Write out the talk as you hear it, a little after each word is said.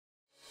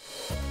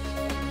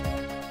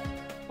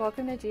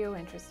Welcome to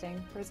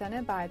Geointeresting,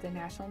 presented by the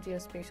National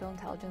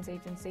Geospatial-Intelligence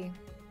Agency.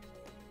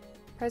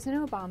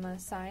 President Obama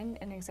signed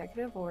an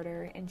executive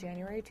order in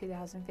January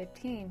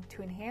 2015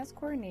 to enhance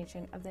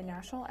coordination of the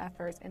national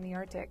efforts in the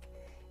Arctic.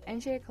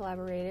 NGA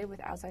collaborated with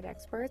outside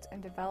experts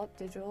and developed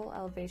digital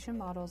elevation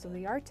models of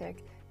the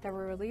Arctic that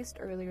were released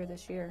earlier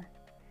this year.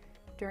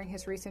 During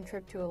his recent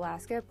trip to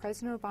Alaska,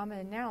 President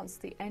Obama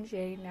announced the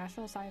NGA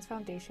National Science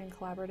Foundation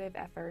collaborative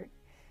effort.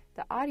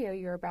 The audio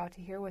you're about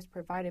to hear was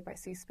provided by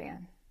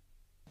C-SPAN.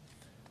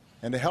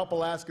 And to help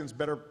Alaskans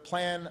better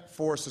plan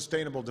for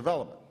sustainable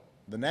development,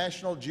 the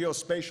National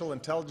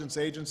Geospatial-Intelligence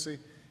Agency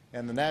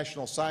and the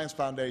National Science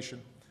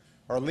Foundation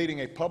are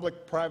leading a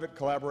public-private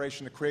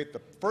collaboration to create the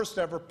first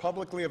ever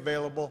publicly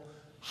available,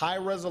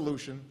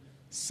 high-resolution,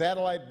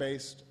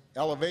 satellite-based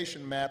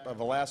elevation map of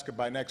Alaska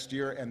by next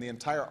year and the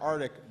entire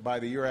Arctic by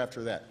the year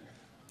after that,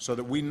 so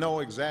that we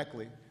know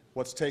exactly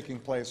what's taking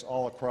place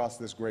all across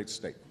this great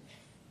state.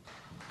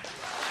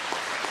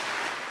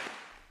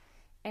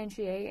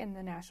 NGA and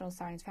the National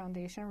Science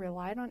Foundation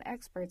relied on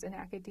experts in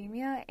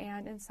academia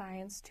and in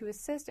science to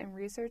assist in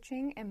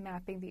researching and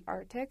mapping the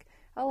Arctic,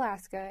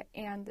 Alaska,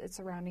 and its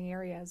surrounding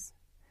areas.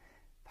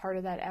 Part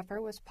of that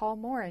effort was Paul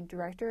Morin,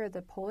 director of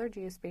the Polar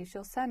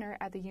Geospatial Center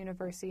at the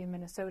University of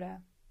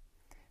Minnesota.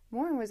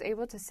 Morin was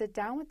able to sit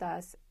down with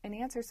us and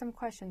answer some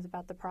questions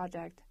about the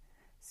project.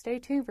 Stay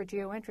tuned for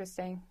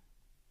Geointeresting.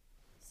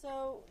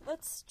 So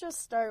let's just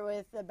start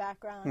with the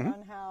background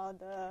on how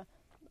the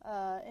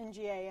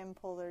NGA and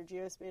Polar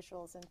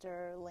Geospatial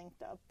Center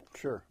linked up.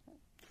 Sure.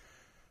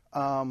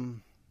 I've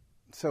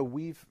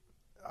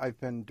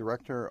been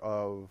director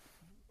of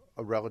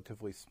a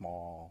relatively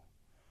small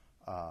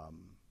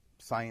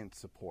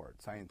science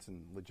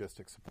and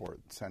logistics support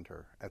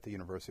center at the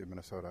University of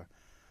Minnesota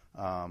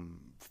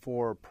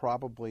for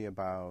probably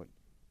about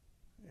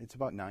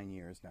 9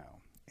 years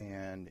now.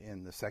 And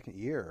in the second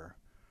year,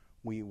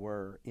 we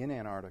were in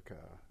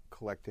Antarctica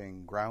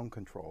collecting ground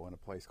control in a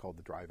place called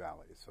the Dry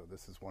Valleys. So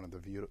this is one of the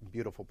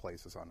beautiful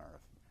places on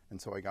Earth.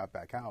 And so I got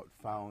back out,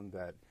 found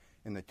that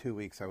in the 2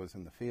 weeks I was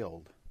in the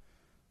field,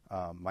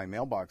 my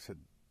mailbox had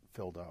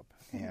filled up.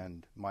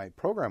 And my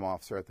program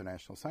officer at the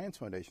National Science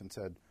Foundation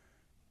said,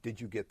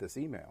 "Did you get this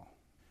email?"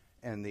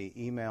 And the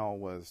email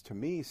was to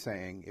me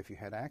saying, if you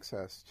had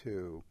access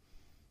to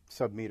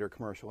sub-meter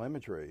commercial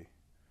imagery,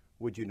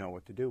 would you know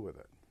what to do with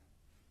it?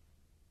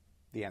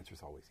 The answer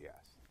is always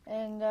yes.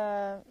 And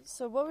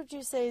so what would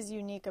you say is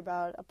unique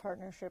about a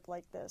partnership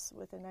like this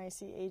with an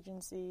IC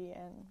agency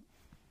and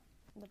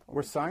the Polar?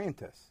 We're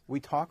scientists. We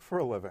talk for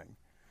a living.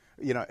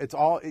 It's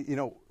all,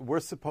 we're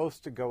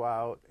supposed to go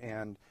out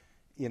and,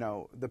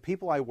 the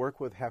people I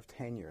work with have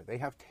tenure. They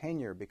have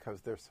tenure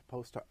because they're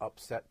supposed to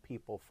upset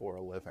people for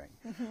a living.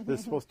 They're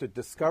supposed to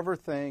discover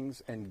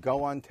things and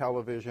go on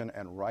television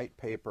and write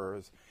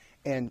papers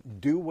and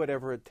do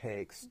whatever it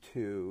takes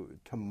to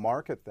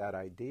market that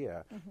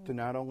idea to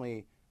not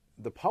only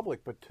the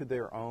public, but to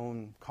their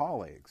own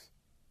colleagues.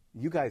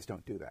 You guys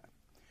don't do that.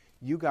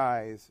 You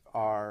guys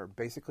are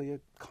basically a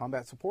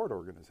combat support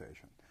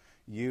organization.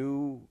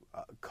 You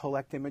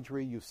collect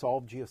imagery, you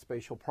solve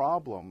geospatial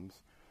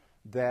problems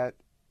that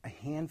a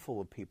handful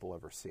of people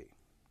ever see.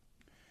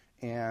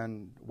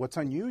 And what's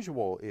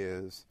unusual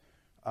is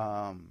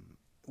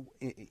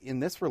in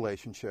this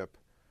relationship,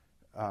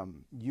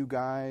 you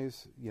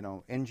guys,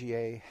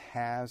 NGA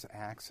has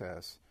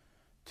access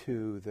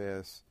to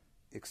this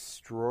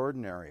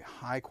extraordinary,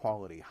 high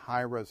quality,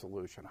 high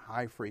resolution,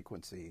 high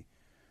frequency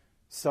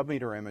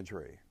sub-meter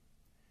imagery.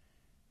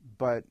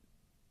 But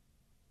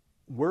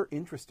we're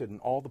interested in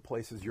all the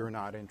places you're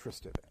not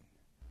interested in.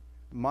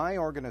 My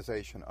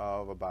organization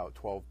of about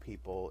 12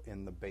 people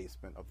in the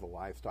basement of the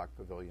livestock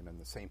pavilion in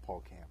the St.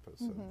 Paul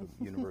campus of the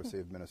University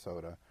of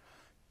Minnesota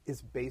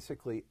is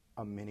basically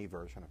a mini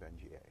version of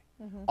NGA.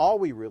 All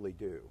we really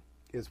do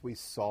is we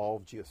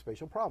solve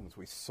geospatial problems.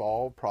 We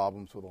solve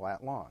problems with a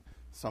lat long.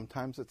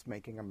 Sometimes it's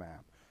making a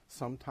map.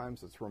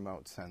 Sometimes it's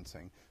remote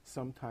sensing.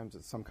 Sometimes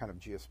it's some kind of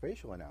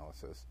geospatial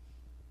analysis.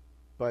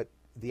 But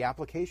the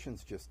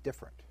application's just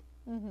different.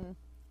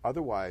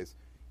 Otherwise,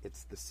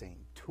 it's the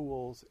same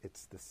tools.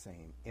 It's the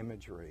same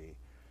imagery.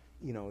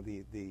 We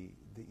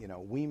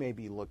may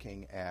be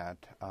looking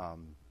at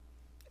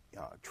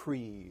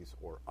trees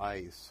or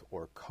ice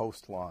or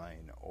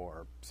coastline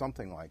or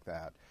something like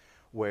that,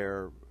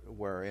 where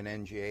an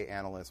NGA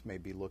analyst may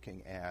be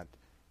looking at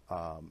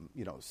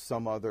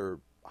some other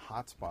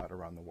hotspot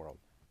around the world.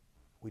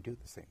 We do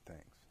the same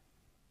things.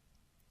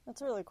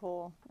 That's really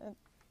cool.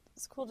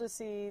 It's cool to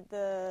see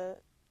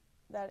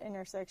that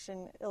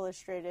intersection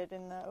illustrated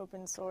in the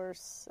open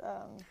source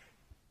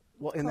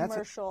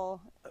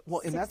commercial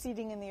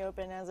succeeding in the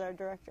open, as our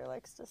director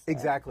likes to say.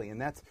 Exactly,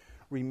 and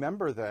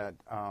remember that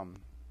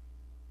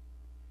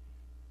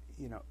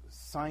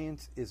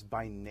science is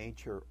by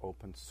nature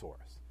open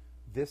source.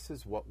 This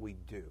is what we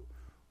do.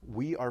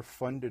 We are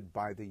funded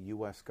by the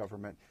U.S.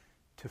 government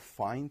to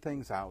find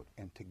things out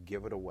and to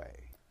give it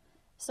away.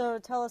 So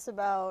tell us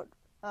about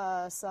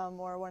some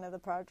or one of the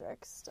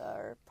projects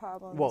or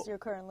problems Well, you're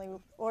currently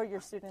or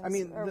your students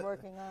are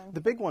working on?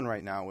 The big one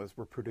right now is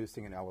we're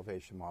producing an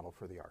elevation model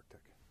for the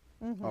Arctic.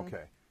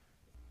 Okay.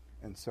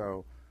 And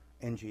so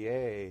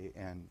NGA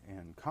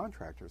and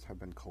contractors have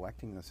been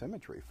collecting this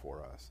imagery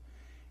for us.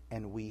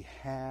 And we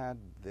had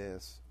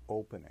this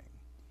opening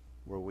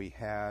where we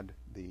had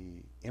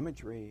the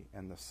imagery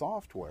and the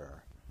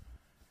software.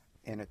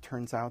 And it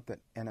turns out that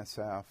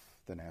NSF,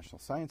 the National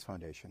Science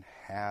Foundation,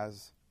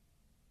 has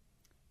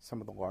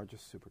some of the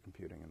largest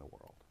supercomputing in the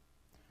world.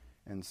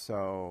 And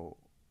so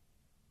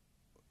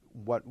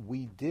what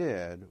we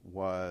did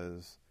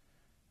was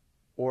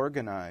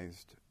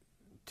organized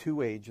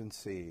 2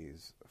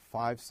 agencies,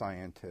 5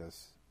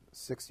 scientists,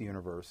 6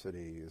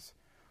 universities,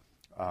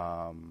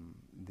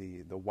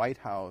 the White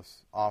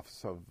House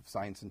Office of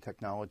Science and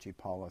Technology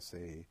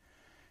Policy,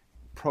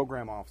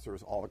 program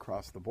officers all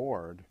across the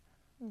board,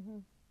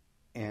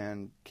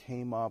 and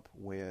came up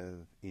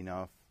with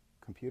enough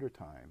computer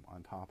time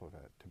on top of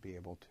it to be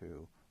able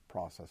to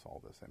process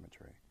all this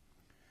imagery.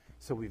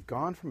 So we've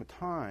gone from a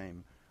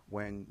time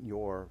when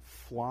you're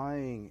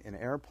flying an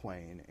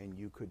airplane and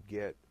you could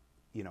get,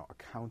 a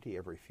county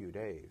every few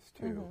days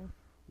to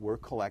we're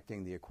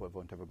collecting the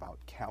equivalent of about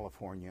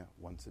California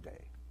once a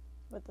day.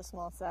 With the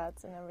small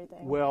sats and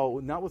everything? Well,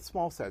 not with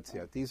small sats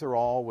yet. These are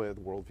all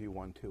with Worldview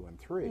 1, 2, and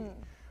 3.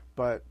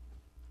 But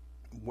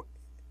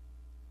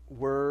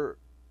we're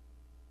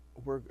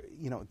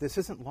this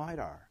isn't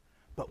LiDAR,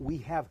 but we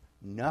have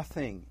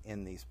nothing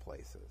in these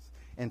places.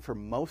 And for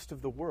most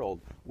of the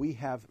world, we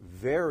have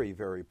very,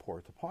 very poor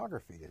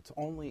topography. It's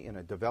only in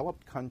a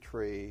developed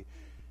country,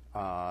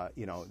 the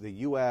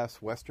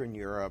U.S., Western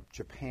Europe,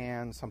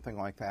 Japan, something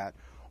like that,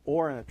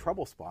 or in a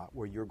trouble spot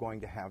where you're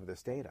going to have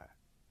this data.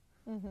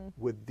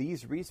 With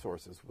these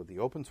resources, with the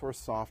open source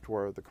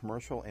software, the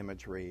commercial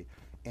imagery,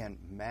 and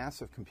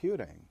massive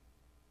computing,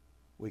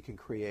 we can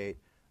create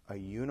a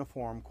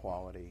uniform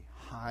quality,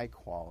 high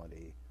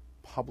quality,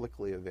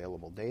 publicly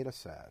available data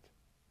set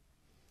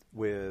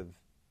with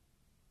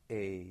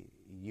a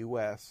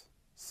U.S.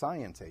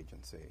 science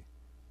agency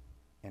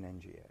and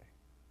NGA.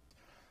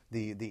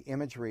 The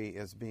imagery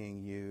is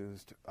being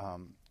used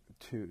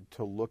to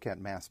look at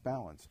mass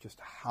balance, just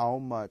how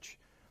much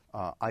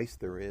ice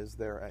there is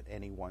there at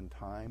any one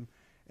time.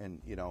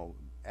 And,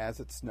 as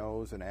it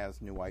snows and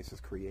as new ice is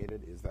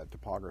created, is that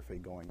topography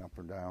going up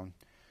or down?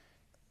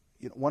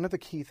 One of the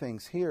key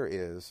things here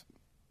is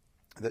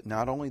that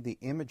not only the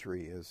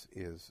imagery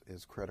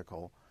is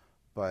critical,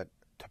 but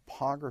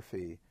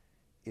topography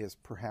is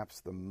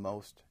perhaps the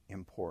most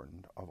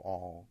important of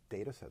all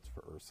data sets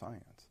for Earth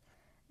science.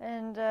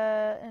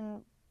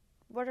 And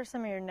what are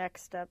some of your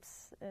next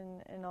steps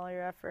in all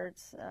your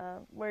efforts?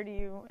 Where do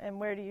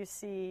you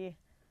see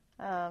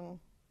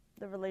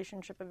the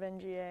relationship of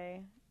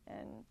NGA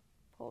and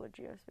Polar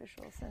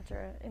Geospatial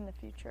Center in the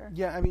future?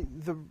 Yeah, I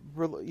mean, the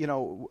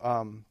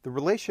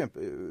relationship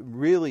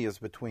really is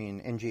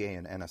between NGA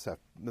and NSF.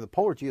 The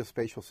Polar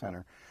Geospatial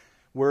Center,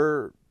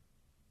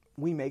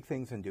 we make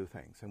things and do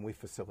things, and we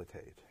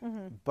facilitate.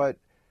 But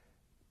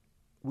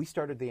we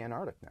started the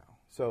Antarctic now,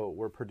 so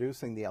we're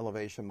producing the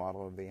elevation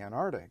model of the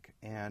Antarctic.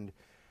 And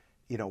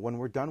when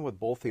we're done with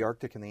both the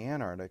Arctic and the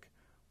Antarctic,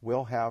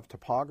 we'll have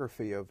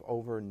topography of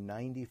over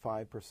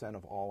 95%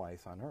 of all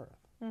ice on Earth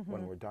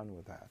when we're done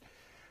with that.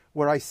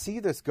 Where I see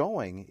this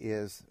going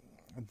is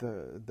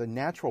the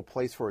natural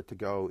place for it to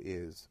go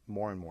is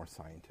more and more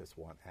scientists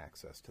want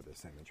access to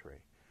this imagery.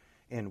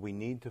 And we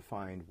need to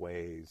find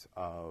ways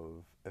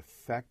of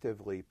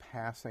effectively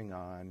passing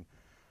on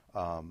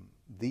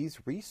these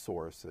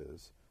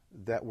resources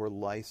that were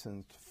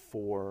licensed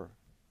for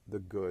the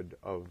good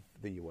of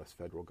the U.S.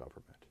 federal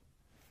government.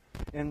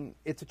 And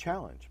it's a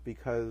challenge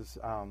because,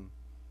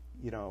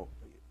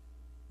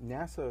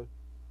 NASA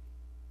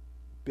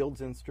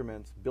builds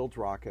instruments, builds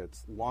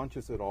rockets,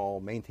 launches it all,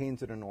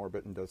 maintains it in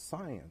orbit, and does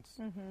science.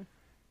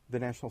 The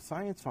National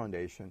Science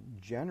Foundation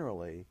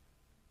generally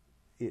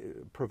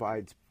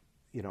provides,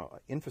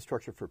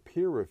 infrastructure for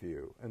peer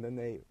review, and then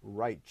they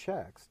write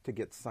checks to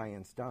get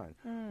science done.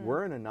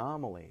 We're an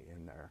anomaly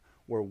in there,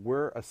 where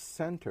we're a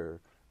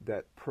center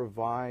that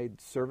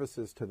provides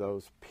services to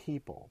those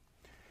people.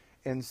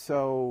 And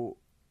so,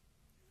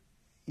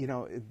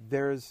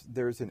 there's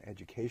an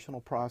educational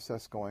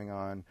process going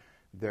on.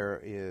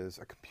 There is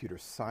a computer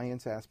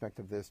science aspect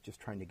of this, just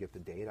trying to get the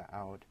data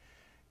out.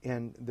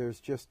 And there's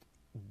just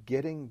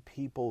getting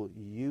people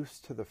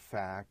used to the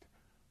fact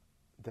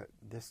that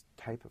this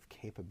type of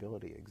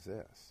capability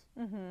exists.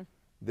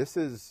 This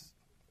is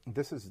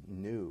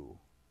new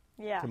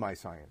to my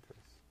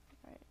scientists.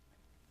 Right.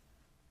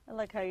 I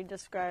like how you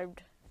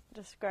described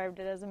it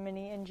as a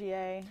mini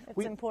NGA.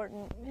 It's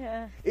important.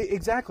 Yeah.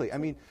 Exactly. I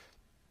mean,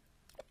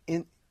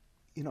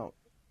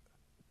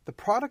 the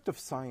product of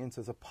science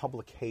is a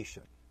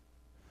publication.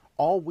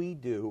 All we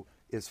do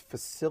is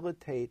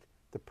facilitate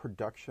the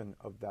production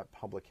of that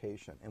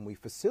publication, and we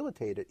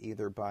facilitate it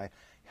either by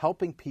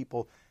helping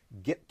people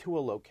get to a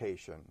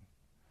location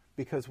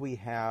because we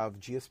have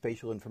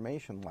geospatial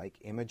information like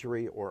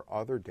imagery or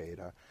other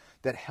data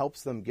that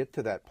helps them get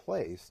to that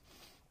place,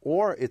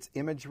 or it's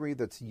imagery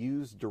that's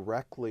used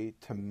directly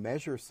to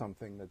measure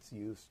something that's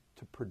used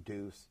to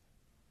produce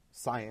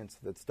science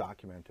that's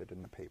documented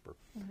in the paper.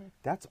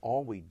 That's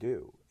all we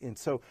do. And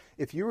so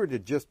if you were to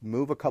just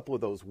move a couple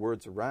of those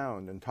words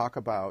around and talk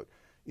about,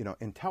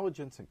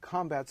 intelligence and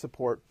combat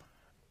support,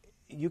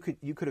 you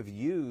could have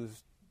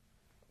used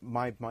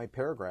my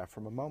paragraph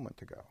from a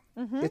moment ago.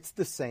 It's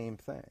the same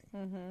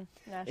thing.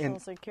 National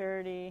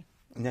security.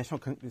 National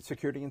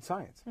security and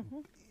science.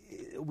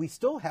 We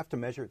still have to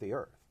measure the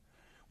Earth.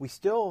 We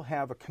still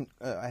have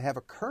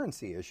a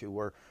currency issue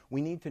where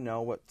we need to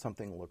know what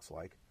something looks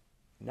like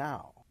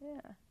now.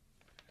 Yeah.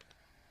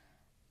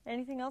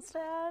 Anything else to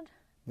add?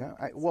 No.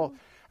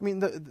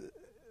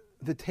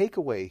 The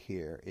takeaway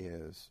here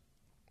is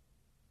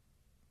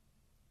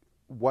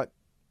what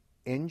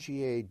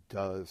NGA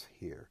does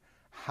here,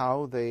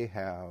 how they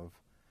have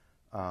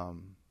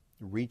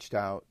reached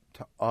out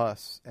to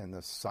us and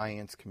the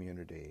science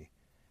community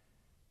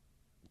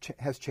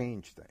has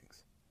changed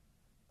things.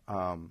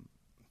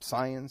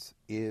 Science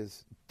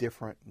is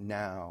different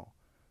now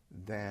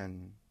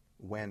than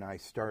when I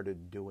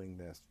started doing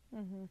this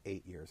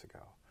 8 years ago.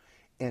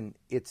 And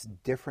it's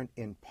different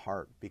in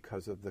part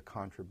because of the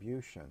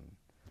contribution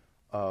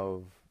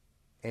of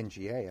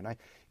NGA. And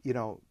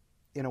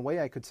in a way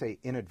I could say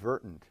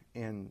inadvertent,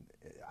 and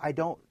I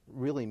don't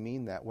really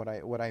mean that.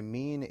 What I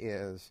mean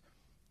is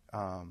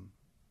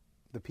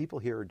the people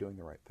here are doing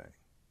the right thing.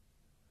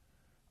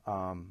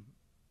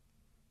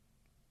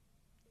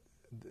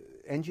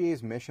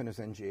 NGA's mission is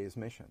NGA's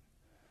mission.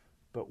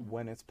 But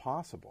when it's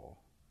possible,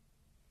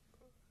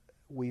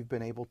 we've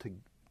been able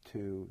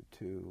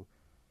to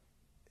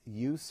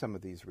use some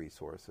of these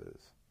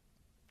resources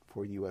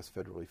for U.S.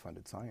 federally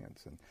funded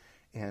science.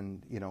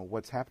 And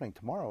what's happening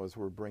tomorrow is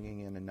we're bringing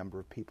in a number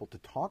of people to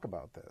talk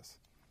about this.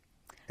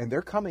 And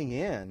they're coming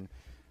in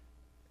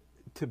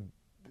to,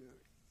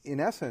 in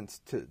essence,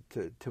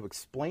 to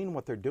explain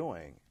what they're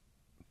doing,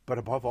 but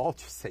above all,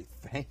 just say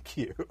thank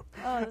you.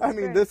 Oh, I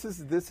mean, great.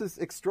 this is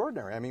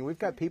extraordinary. I mean, we've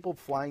got people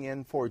flying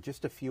in for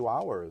just a few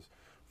hours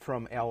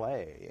from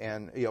LA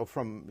and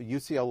from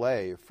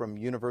UCLA, from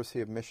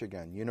University of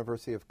Michigan,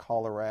 University of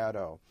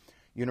Colorado,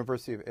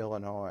 University of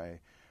Illinois.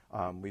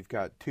 We've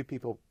got 2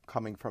 people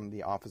coming from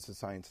the Office of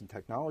Science and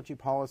Technology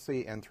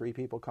Policy and 3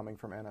 people coming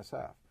from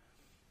NSF.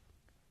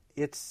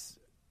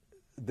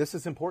 This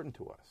is important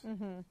to us,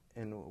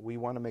 and we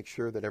want to make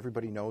sure that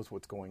everybody knows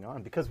what's going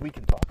on because we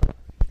can talk about it.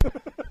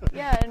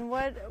 Yeah, and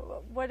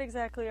what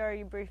exactly are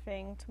you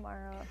briefing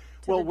tomorrow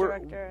to the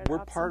director at we're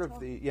Ops part Intel? of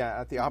the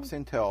at the Ops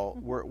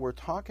Intel. We're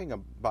talking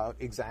about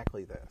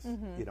exactly this.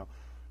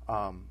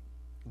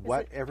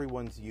 What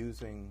everyone's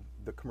using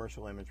the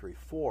commercial imagery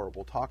for.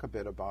 We'll talk a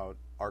bit about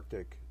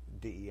Arctic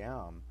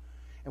DEM,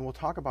 and we'll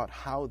talk about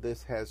how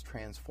this has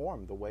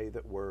transformed the way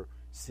that we're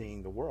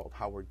seeing the world,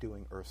 how we're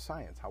doing earth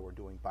science, how we're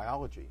doing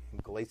biology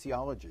and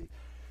glaciology.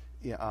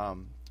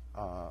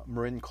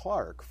 Morin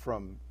Clark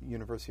from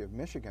University of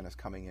Michigan is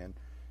coming in.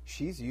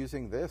 She's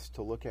using this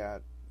to look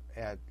at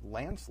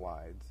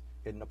landslides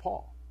in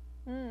Nepal.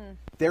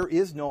 There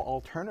is no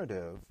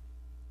alternative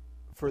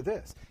for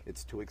this.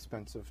 It's too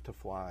expensive to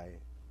fly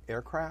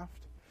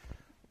aircraft.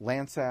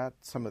 Landsat,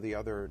 some of the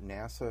other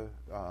NASA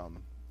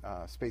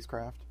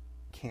spacecraft,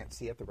 can't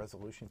see at the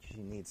resolution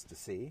she needs to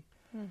see.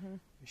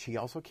 She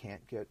also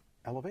can't get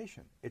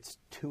elevation. It's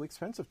too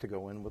expensive to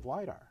go in with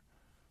LiDAR.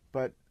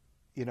 But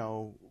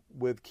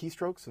with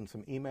keystrokes and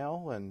some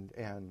email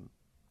and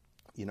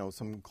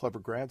some clever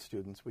grad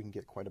students, we can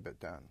get quite a bit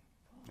done.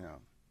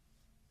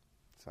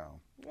 So.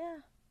 Yeah.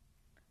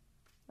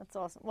 That's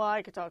awesome. Well,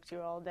 I could talk to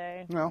you all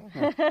day. No.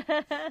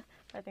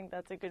 I think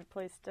that's a good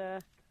place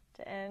to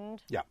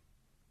end. Yeah.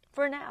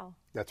 For now.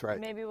 That's right.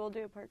 Maybe we'll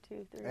do a part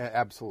 2, 3.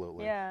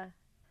 Absolutely. Yeah.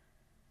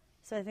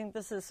 So I think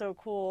this is so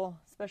cool,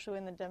 especially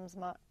when the DEMs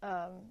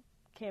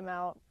came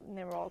out and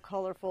they were all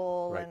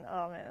colorful. Right. And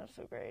oh man, it was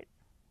so great.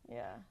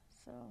 Yeah.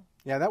 So.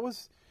 Yeah,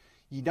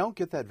 you don't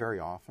get that very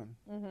often,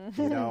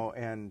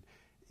 and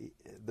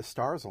the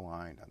stars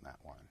aligned on that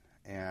one,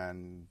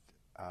 and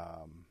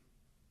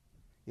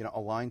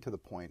aligned to the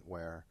point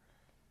where,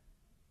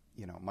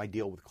 my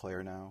deal with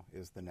Claire now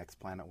is the next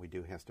planet we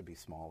do has to be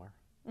smaller.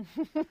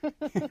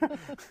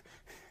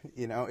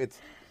 It's,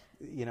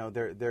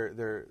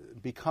 there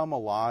become a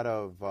lot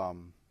of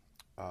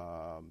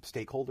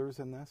stakeholders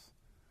in this,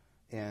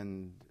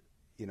 and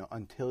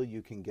until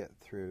you can get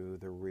through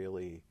the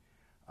really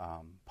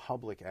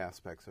public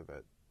aspects of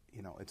it,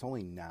 it's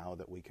only now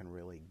that we can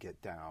really get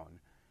down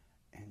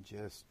and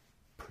just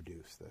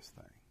produce this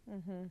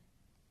thing.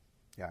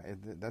 Yeah,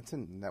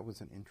 that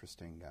was an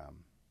interesting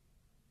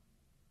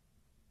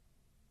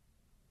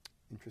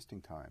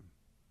time.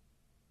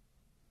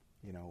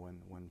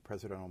 When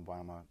President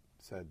Obama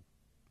said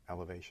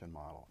elevation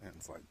model, and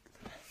it's like,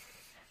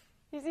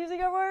 he's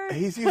using our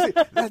words.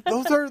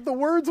 Those are the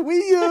words we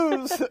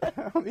use.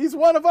 He's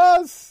one of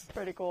us.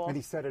 Pretty cool. And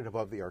he said it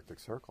above the Arctic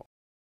Circle.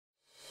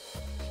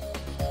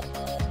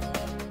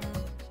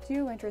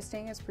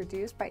 Geointeresting is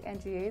produced by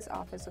NGA's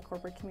Office of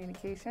Corporate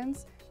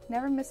Communications.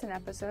 Never miss an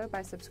episode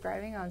by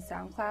subscribing on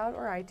SoundCloud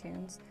or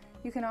iTunes.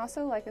 You can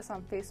also like us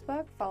on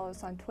Facebook, follow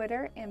us on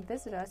Twitter, and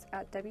visit us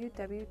at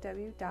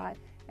www.nga.mil.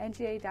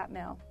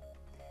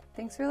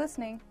 Thanks for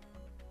listening.